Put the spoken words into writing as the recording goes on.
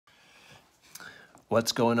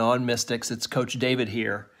What's going on, Mystics? It's Coach David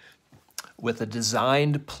here with a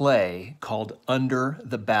designed play called Under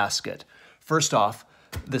the Basket. First off,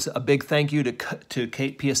 a big thank you to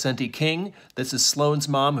Kate Piacenti King. This is Sloan's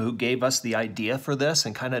mom who gave us the idea for this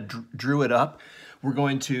and kind of drew it up. We're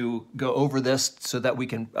going to go over this so that we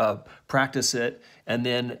can practice it and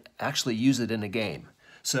then actually use it in a game.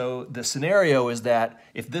 So the scenario is that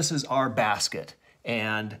if this is our basket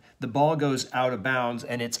and the ball goes out of bounds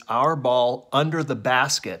and it's our ball under the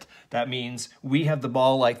basket, that means we have the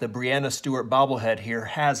ball like the Breanna Stewart bobblehead here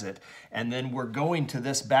has it, and then we're going to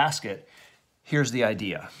this basket. Here's the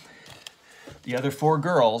idea. The other four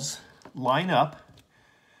girls line up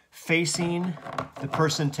facing the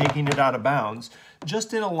person taking it out of bounds,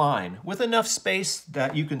 just in a line with enough space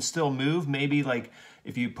that you can still move. Maybe like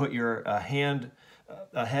if you put your hand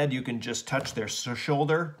ahead, you can just touch their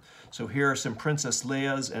shoulder. So here are some Princess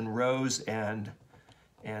Leia's and Rose and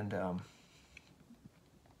oh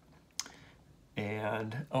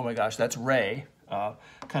my gosh, that's Ray. Kind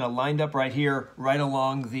of lined up right here, right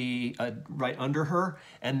along the, right under her.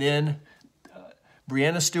 And then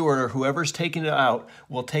Breanna Stewart or whoever's taking it out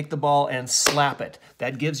will take the ball and slap it.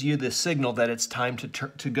 That gives you the signal that it's time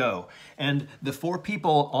to go. And the four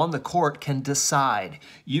people on the court can decide.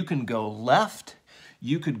 You can go left,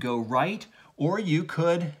 you could go right, or you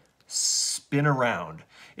could spin around.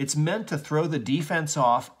 It's meant to throw the defense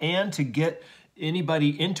off and to get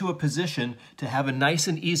anybody into a position to have a nice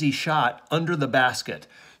and easy shot under the basket.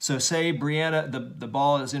 So say Breanna, the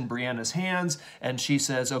ball is in Breanna's hands and she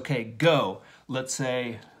says, okay, go. Let's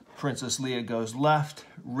say Princess Leia goes left,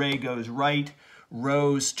 Ray goes right,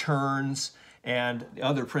 Rose turns, and the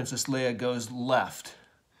other Princess Leia goes left.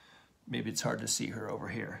 Maybe it's hard to see her over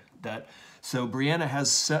here. So Breanna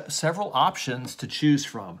has several options to choose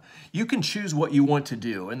from. You can choose what you want to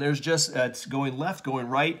do, and there's just it's going left, going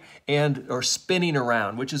right, or spinning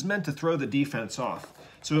around, which is meant to throw the defense off.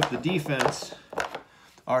 So if the defense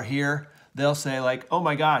are here, they'll say like, oh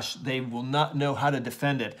my gosh, they will not know how to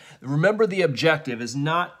defend it. Remember, the objective is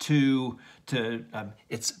not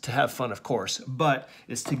it's to have fun, of course, but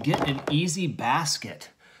it's to get an easy basket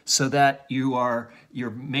so that you're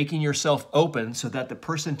making yourself open so that the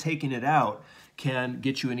person taking it out can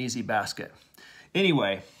get you an easy basket.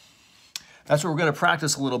 Anyway, that's what we're going to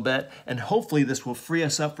practice a little bit, and hopefully this will free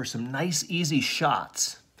us up for some nice, easy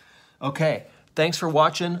shots. Okay, thanks for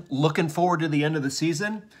watching. Looking forward to the end of the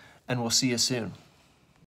season, and we'll see you soon.